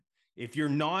if you're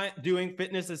not doing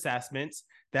fitness assessments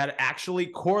that actually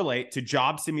correlate to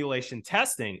job simulation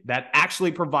testing, that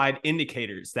actually provide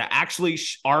indicators, that actually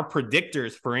are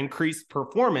predictors for increased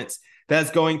performance, that's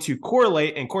going to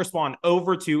correlate and correspond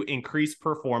over to increased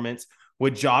performance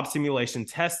with job simulation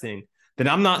testing, then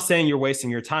I'm not saying you're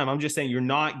wasting your time. I'm just saying you're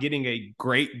not getting a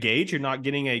great gauge. You're not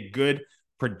getting a good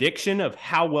prediction of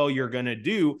how well you're going to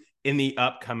do in the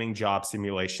upcoming job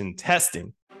simulation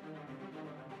testing.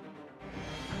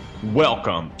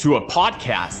 Welcome to a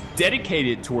podcast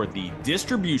dedicated toward the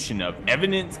distribution of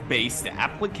evidence-based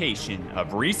application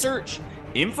of research,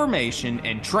 information,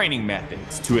 and training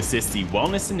methods to assist the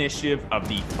wellness initiative of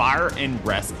the fire and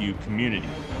rescue community.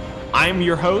 I am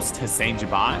your host, Hussien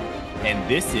Jabai, and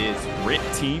this is RIT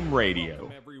Team Radio.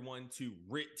 Welcome everyone to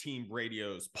RIT Team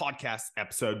Radio's podcast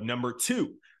episode number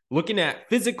 2, looking at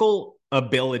physical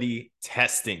ability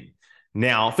testing.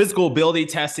 Now, physical ability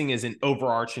testing is an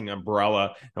overarching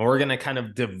umbrella, and we're going to kind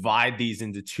of divide these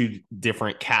into 2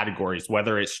 different categories,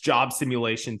 whether it's job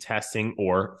simulation testing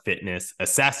or fitness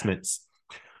assessments.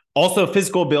 Also,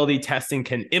 physical ability testing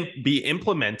can be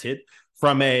implemented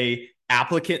from a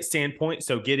applicant standpoint.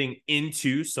 So getting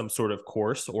into some sort of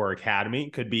course or academy,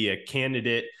 could be a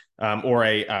candidate or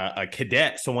a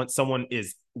cadet. So once someone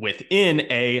is within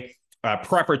a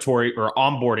preparatory or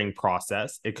onboarding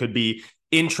process, it could be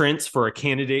entrance for a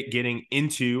candidate getting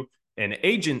into an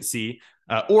agency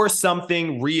or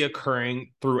something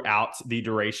reoccurring throughout the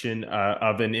duration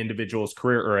of an individual's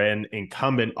career or an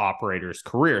incumbent operator's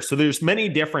career. So there's many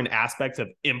different aspects of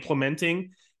implementing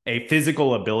a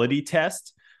physical ability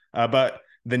test, but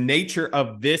the nature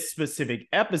of this specific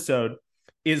episode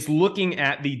is looking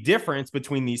at the difference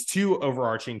between these 2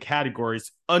 overarching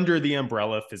categories under the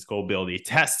umbrella of physical ability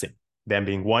testing, them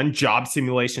being 1, job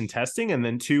simulation testing, and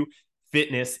then 2,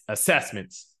 fitness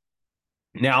assessments.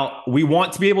 Now, we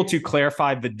want to be able to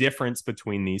clarify the difference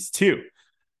between these 2.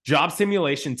 Job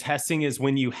simulation testing is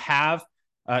when you have,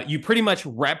 you pretty much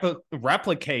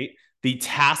replicate the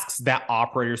tasks that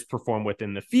operators perform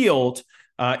within the field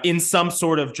in some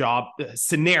sort of job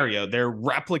scenario. They're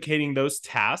replicating those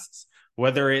tasks,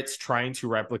 whether it's trying to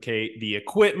replicate the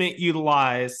equipment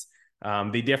utilized,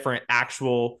 the different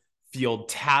actual field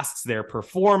tasks they're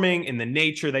performing and the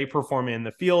nature they perform in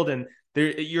the field. And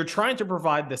you're trying to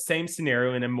provide the same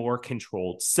scenario in a more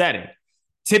controlled setting.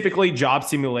 Typically, job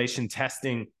simulation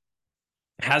testing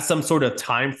has some sort of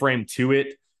time frame to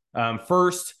it.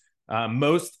 First,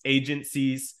 most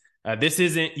agencies, this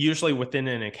isn't usually within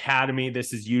an academy.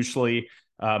 This is usually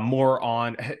more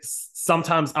on,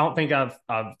 sometimes I don't think I've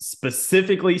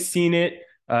specifically seen it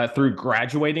through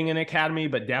graduating an academy,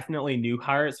 but definitely new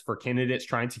hires for candidates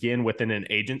trying to get in within an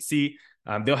agency.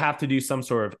 They'll have to do some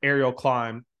sort of aerial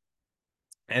climb,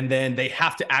 and then they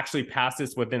have to actually pass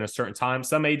this within a certain time.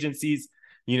 Some agencies,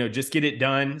 just get it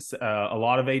done. A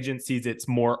lot of agencies, it's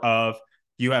more of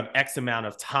you have X amount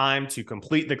of time to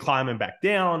complete the climb and back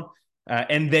down,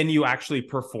 and then you actually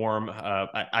perform.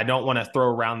 I don't want to throw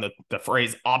around the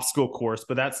phrase obstacle course,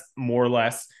 but that's more or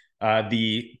less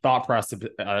the thought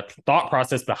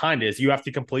process behind it. Is you have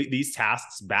to complete these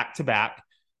tasks back to back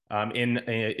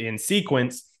in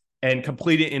sequence and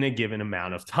complete it in a given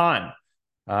amount of time.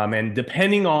 And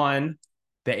depending on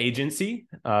the agency,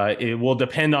 it will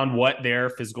depend on what their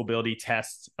physical ability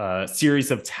test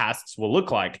series of tasks will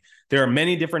look like. There are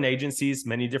many different agencies,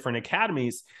 many different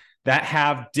academies that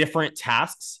have different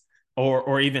tasks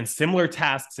or even similar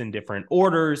tasks in different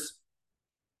orders.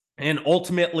 And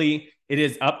ultimately, it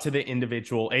is up to the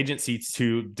individual agencies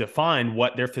to define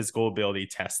what their physical ability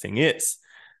testing is.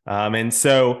 And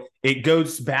so it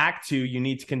goes back to, you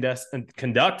need to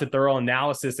conduct a thorough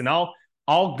analysis. And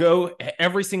I'll go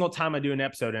every single time I do an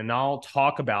episode, and I'll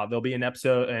talk about, there'll be an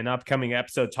upcoming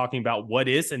episode talking about what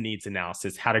is a needs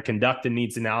analysis, how to conduct a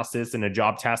needs analysis and a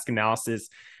job task analysis.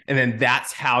 And then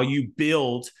that's how you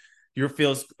build your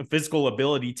physical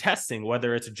ability testing,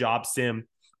 whether it's a job sim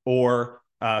or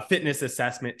fitness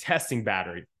assessment testing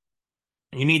battery.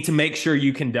 You need to make sure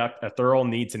you conduct a thorough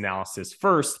needs analysis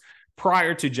first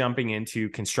prior to jumping into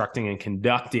constructing and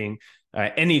conducting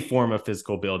any form of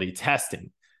physical ability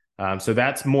testing. So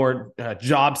that's more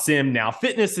job sim. Now,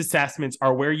 fitness assessments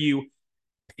are where you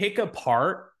pick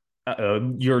apart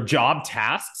your job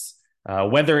tasks,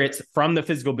 whether it's from the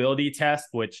physical ability test,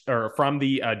 or from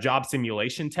the job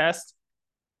simulation test,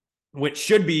 which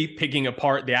should be picking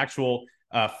apart the actual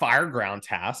fireground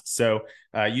tasks. So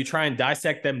you try and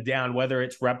dissect them down, whether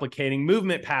it's replicating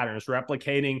movement patterns,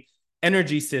 replicating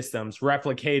energy systems,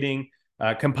 replicating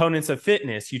components of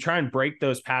fitness. You try and break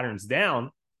those patterns down.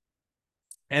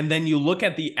 And then you look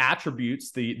at the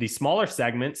attributes, the smaller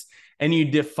segments, and you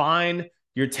define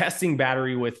your testing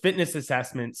battery with fitness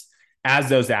assessments as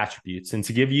those attributes. And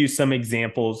to give you some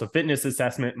examples, a fitness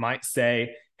assessment might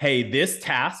say, hey, this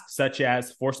task, such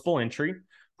as forcible entry,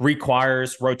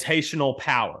 requires rotational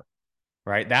power,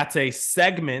 right? That's a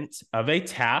segment of a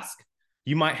task.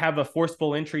 You might have a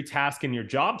forcible entry task in your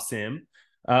job sim,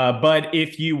 but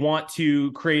if you want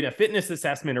to create a fitness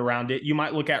assessment around it, you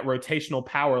might look at rotational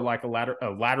power like a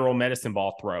lateral medicine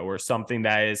ball throw or something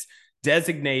that is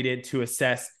designated to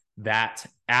assess that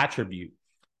attribute.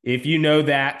 If you know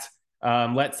that,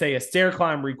 let's say a stair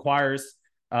climb requires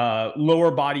lower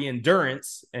body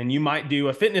endurance, and you might do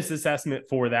a fitness assessment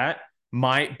for that,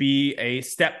 might be a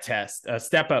step test, a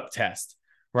step up test,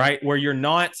 right? Where you're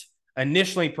not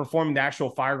initially performing the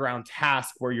actual fireground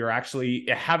task, where you're actually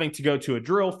having to go to a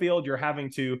drill field, you're having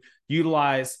to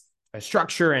utilize a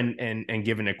structure and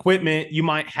given equipment. You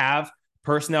might have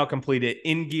personnel completed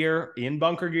in gear, in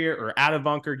bunker gear, or out of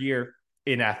bunker gear,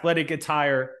 in athletic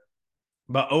attire.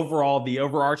 But overall, the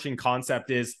overarching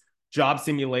concept is job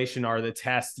simulation are the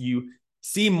tests you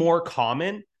see more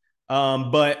common.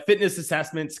 But fitness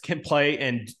assessments can play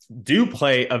and do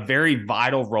play a very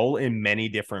vital role in many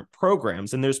different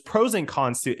programs. And there's pros and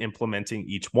cons to implementing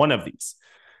each one of these.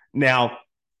 Now,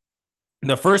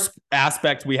 the first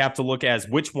aspect we have to look at is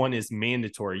which one is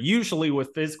mandatory. Usually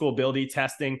with physical ability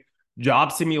testing,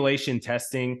 job simulation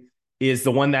testing is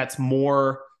the one that's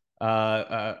more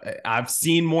I've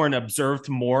seen more and observed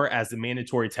more as the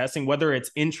mandatory testing, whether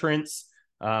it's entrance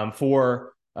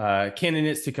for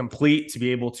candidates to complete to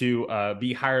be able to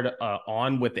be hired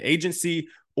on with the agency,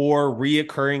 or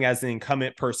reoccurring as an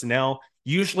incumbent personnel.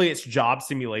 Usually it's job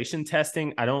simulation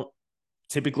testing. I don't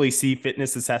typically see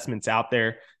fitness assessments out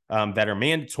there that are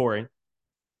mandatory,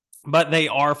 but they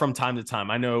are from time to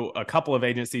time. I know a couple of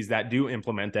agencies that do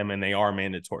implement them, and they are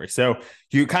mandatory. So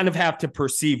you kind of have to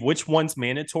perceive which one's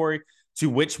mandatory to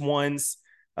which ones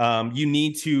you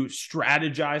need to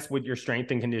strategize with your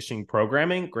strength and conditioning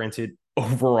programming. Granted,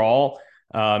 overall,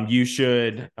 you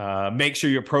should make sure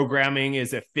your programming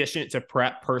is efficient to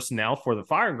prep personnel for the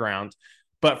fireground.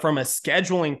 But from a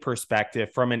scheduling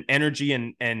perspective, from an energy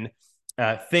and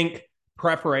think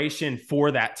preparation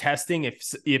for that testing,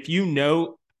 if you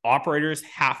know operators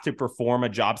have to perform a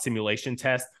job simulation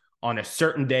test on a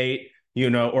certain date,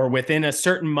 or within a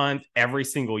certain month every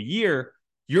single year,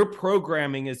 your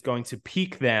programming is going to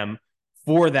peak them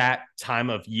for that time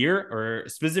of year, or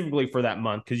specifically for that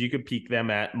month, because you could peak them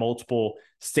at multiple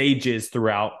stages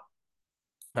throughout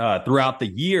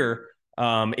the year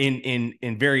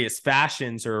in various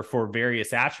fashions or for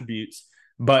various attributes.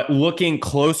 But looking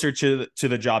closer to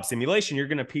the job simulation, you're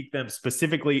going to peak them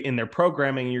specifically in their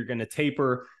programming. You're going to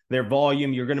taper their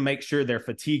volume. You're going to make sure their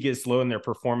fatigue is low and their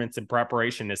performance and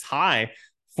preparation is high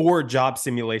for job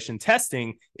simulation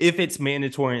testing. If it's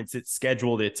mandatory and it's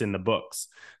scheduled, it's in the books.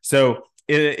 So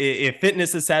if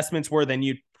fitness assessments were, then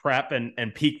you'd prep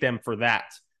and peak them for that.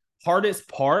 Hardest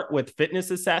part with fitness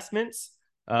assessments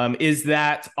is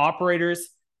that operators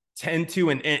tend to,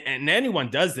 and anyone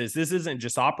does this isn't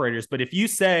just operators, but if you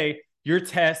say your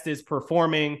test is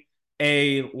performing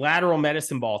a lateral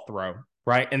medicine ball throw,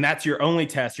 right, and that's your only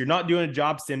test, you're not doing a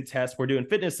job sim test, we're doing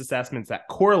fitness assessments that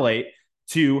correlate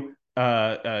to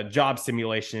job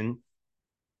simulation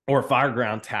or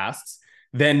fireground tasks,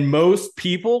 then most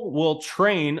people will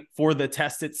train for the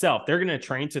test itself. They're going to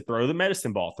train to throw the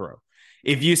medicine ball throw.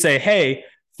 If you say, hey,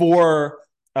 for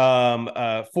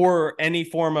any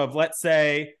form of, let's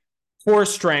say, core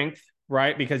strength,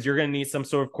 right? Because you're going to need some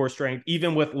sort of core strength.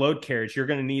 Even with load carriage, you're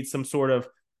going to need some sort of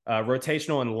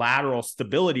rotational and lateral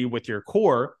stability with your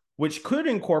core, which could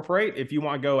incorporate, if you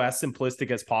want to go as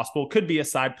simplistic as possible, could be a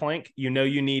side plank. You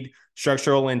need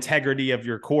structural integrity of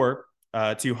your core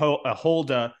to hold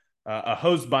a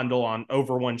hose bundle on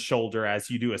over one shoulder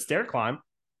as you do a stair climb.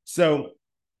 So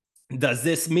does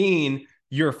this mean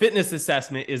your fitness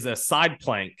assessment is a side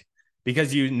plank?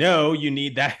 Because you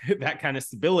need that kind of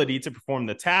stability to perform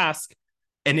the task.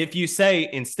 And if you say,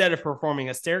 instead of performing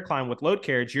a stair climb with load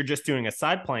carriage, you're just doing a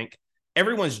side plank,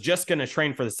 everyone's just going to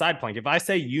train for the side plank. If I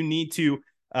say you need to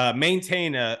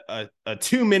maintain a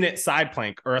 2-minute side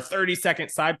plank or a 30-second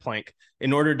side plank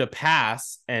in order to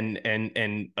pass and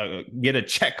get a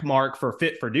check mark for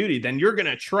fit for duty, then you're going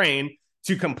to train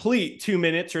to complete 2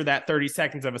 minutes or that 30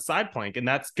 seconds of a side plank. And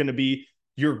that's going to be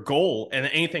your goal. And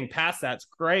anything past that's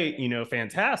great,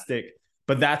 fantastic,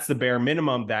 but that's the bare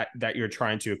minimum that you're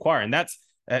trying to acquire. And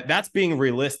that's being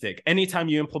realistic. Anytime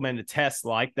you implement a test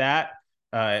like that,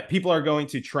 people are going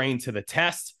to train to the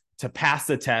test, to pass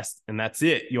the test, and that's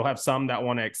it. You'll have some that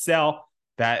want to excel.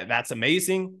 That's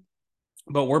amazing.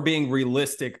 but we're being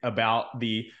realistic about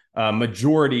the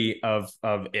majority of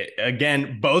it.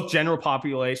 Again, both general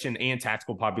population and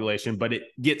tactical population, but it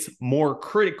gets more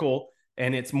critical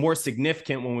and it's more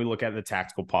significant when we look at the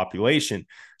tactical population.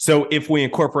 So if we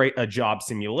incorporate a job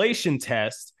simulation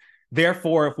test,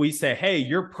 therefore, if we say, hey,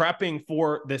 you're prepping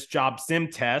for this job sim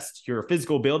test, your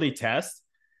physical ability test,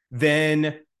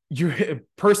 then your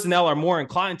personnel are more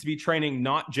inclined to be training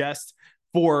not just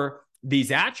for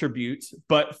these attributes,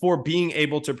 but for being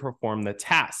able to perform the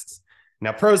tasks.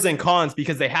 Now, pros and cons,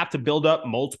 because they have to build up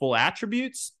multiple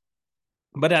attributes,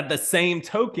 but at the same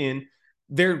token,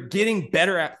 they're getting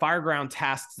better at fireground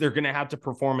tasks they're going to have to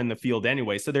perform in the field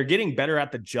anyway. So they're getting better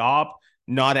at the job,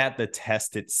 not at the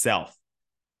test itself.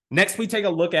 Next, we take a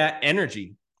look at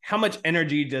energy. How much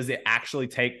energy does it actually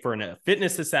take for a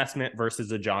fitness assessment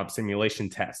versus a job simulation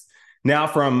test? Now,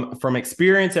 from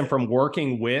experience and from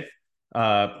working with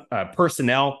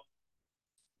personnel,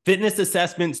 fitness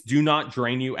assessments do not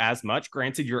drain you as much.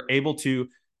 Granted, you're able to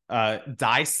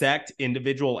dissect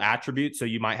individual attributes. So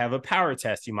you might have a power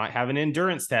test, you might have an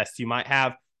endurance test, you might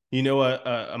have,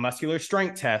 a muscular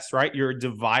strength test, right? You're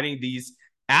dividing these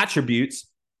attributes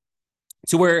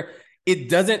to where it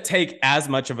doesn't take as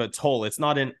much of a toll. It's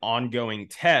not an ongoing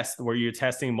test where you're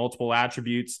testing multiple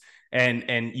attributes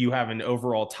and you have an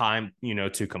overall time,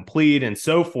 to complete and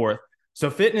so forth. So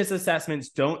fitness assessments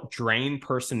don't drain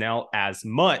personnel as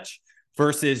much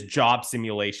versus job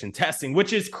simulation testing,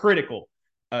 which is critical.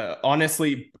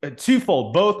 Honestly,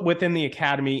 twofold, both within the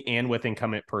academy and with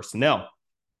incumbent personnel.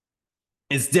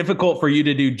 It's difficult for you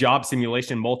to do job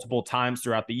simulation multiple times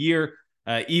throughout the year.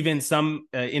 Even some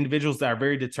individuals that are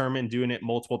very determined doing it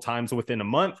multiple times within a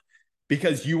month,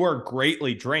 because you are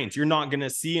greatly drained. You're not going to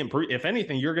see if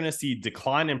anything, you're going to see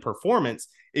decline in performance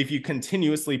if you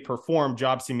continuously perform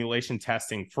job simulation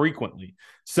testing frequently.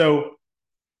 So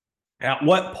at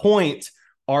what point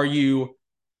are you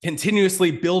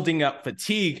continuously building up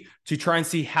fatigue to try and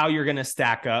see how you're going to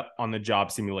stack up on the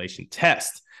job simulation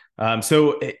test?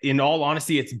 So in all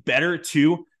honesty, it's better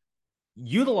to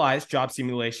utilize job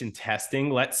simulation testing,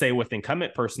 let's say with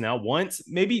incumbent personnel, once,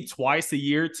 maybe twice a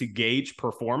year to gauge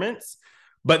performance,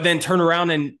 but then turn around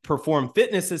and perform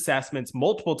fitness assessments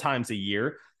multiple times a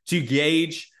year to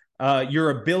gauge your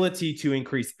ability to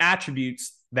increase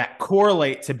attributes that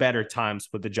correlate to better times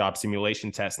with the job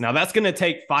simulation test. Now, that's going to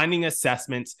take finding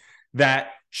assessments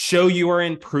that show you are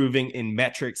improving in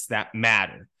metrics that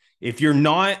matter. If you're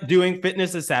not doing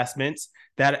fitness assessments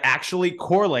that actually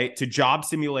correlate to job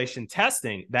simulation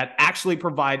testing, that actually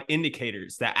provide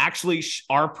indicators, that actually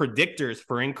are predictors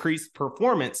for increased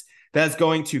performance, that's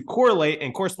going to correlate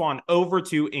and correspond over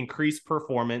to increased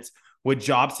performance with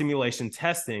job simulation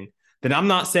testing, then I'm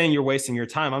not saying you're wasting your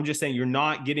time. I'm just saying you're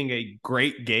not getting a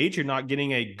great gauge. You're not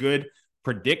getting a good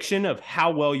prediction of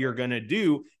how well you're going to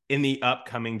do in the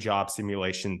upcoming job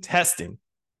simulation testing.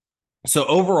 So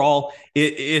overall,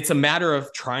 it's a matter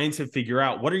of trying to figure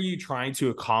out what are you trying to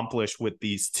accomplish with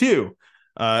these two.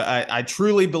 I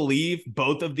truly believe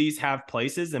both of these have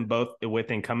places, and both with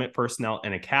incumbent personnel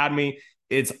and academy,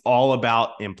 it's all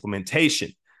about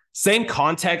implementation. Same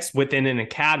context within an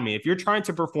academy. If you're trying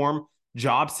to perform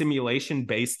job simulation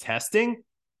based testing,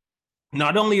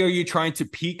 not only are you trying to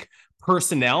peak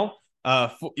personnel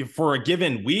for a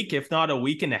given week, if not a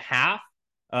week and a half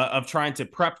of trying to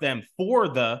prep them for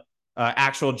the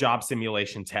actual job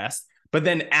simulation test. But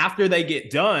then after they get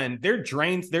done, they're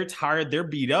drained, they're tired, they're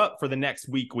beat up for the next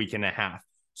week, week and a half.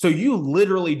 So you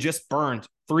literally just burned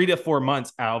 3 to 4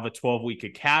 months out of a 12-week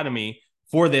academy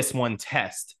for this one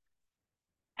test.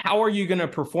 How are you going to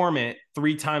perform it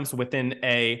 3 times within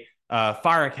a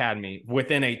fire academy,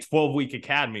 within a 12-week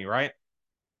academy, right?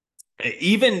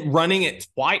 Even running it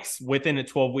twice within a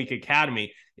 12-week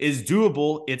academy is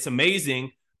doable. It's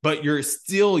amazing, but you're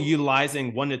still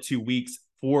utilizing 1 to 2 weeks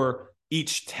for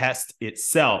each test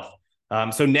itself.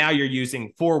 So now you're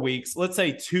using 4 weeks, let's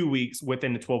say 2 weeks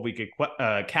within the 12-week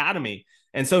academy.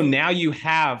 And so now you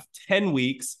have 10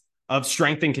 weeks of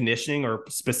strength and conditioning, or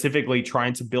specifically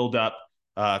trying to build up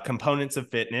components of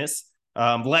fitness.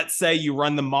 Let's say you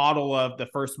run the model of the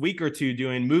first week or two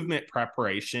doing movement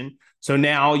preparation. So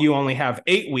now you only have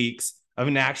 8 weeks of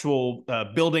an actual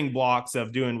building blocks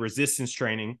of doing resistance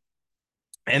training.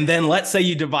 And then let's say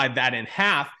you divide that in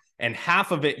half, and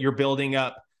half of it you're building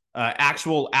up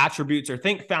actual attributes, or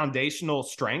think foundational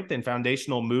strength and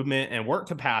foundational movement and work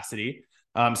capacity.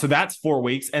 So that's 4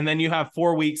 weeks. And then you have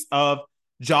 4 weeks of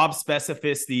job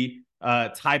specificity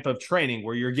type of training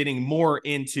where you're getting more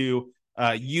into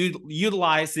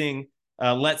utilizing,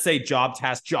 let's say, job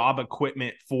task, job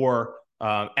equipment for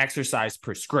exercise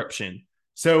prescription.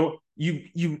 So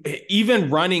you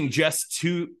even running just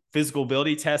 2 physical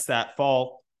ability tests that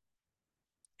fall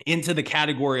into the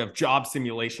category of job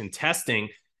simulation testing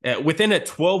within a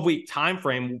 12-week time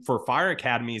frame for fire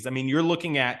academies. I mean, you're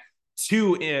looking at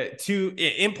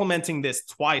implementing this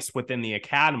twice within the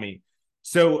academy.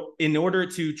 So in order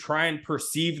to try and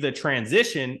perceive the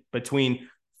transition between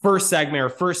first segment or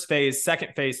first phase, second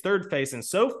phase, third phase, and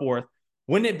so forth,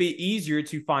 wouldn't it be easier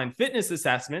to find fitness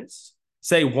assessments,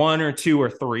 say 1 or 2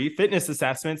 or 3 fitness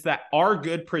assessments that are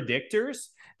good predictors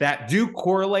that do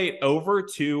correlate over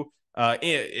to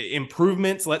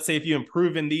improvements? Let's say if you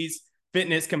improve in these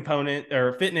fitness component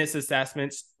or fitness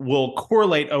assessments will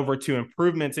correlate over to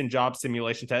improvements in job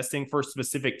simulation testing for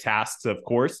specific tasks, of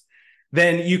course,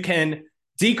 then you can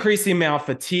decrease the amount of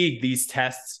fatigue these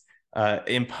tests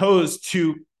impose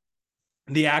to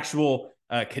the actual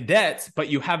cadets, but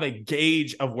you have a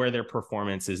gauge of where their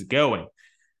performance is going.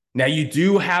 Now, you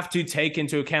do have to take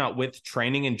into account with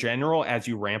training in general, as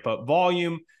you ramp up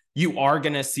volume, you are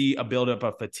going to see a buildup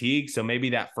of fatigue. So maybe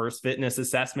that first fitness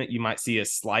assessment, you might see a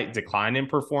slight decline in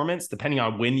performance, depending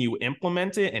on when you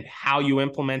implement it and how you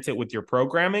implement it with your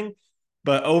programming.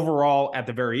 But overall, at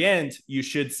the very end, you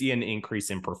should see an increase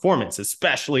in performance,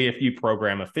 especially if you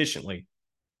program efficiently.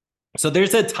 So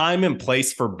there's a time and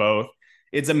place for both.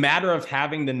 It's a matter of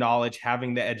having the knowledge,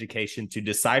 having the education to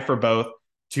decipher both,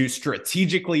 to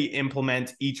strategically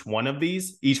implement each one of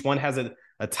these. Each one has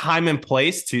a time and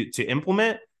place to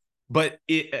implement. But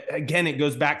it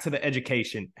goes back to the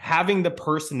education, having the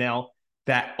personnel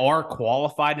that are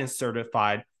qualified and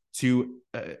certified to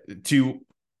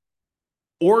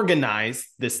organize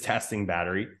this testing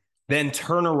battery, then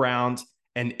turn around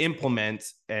and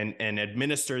implement and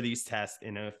administer these tests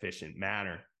in an efficient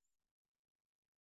manner.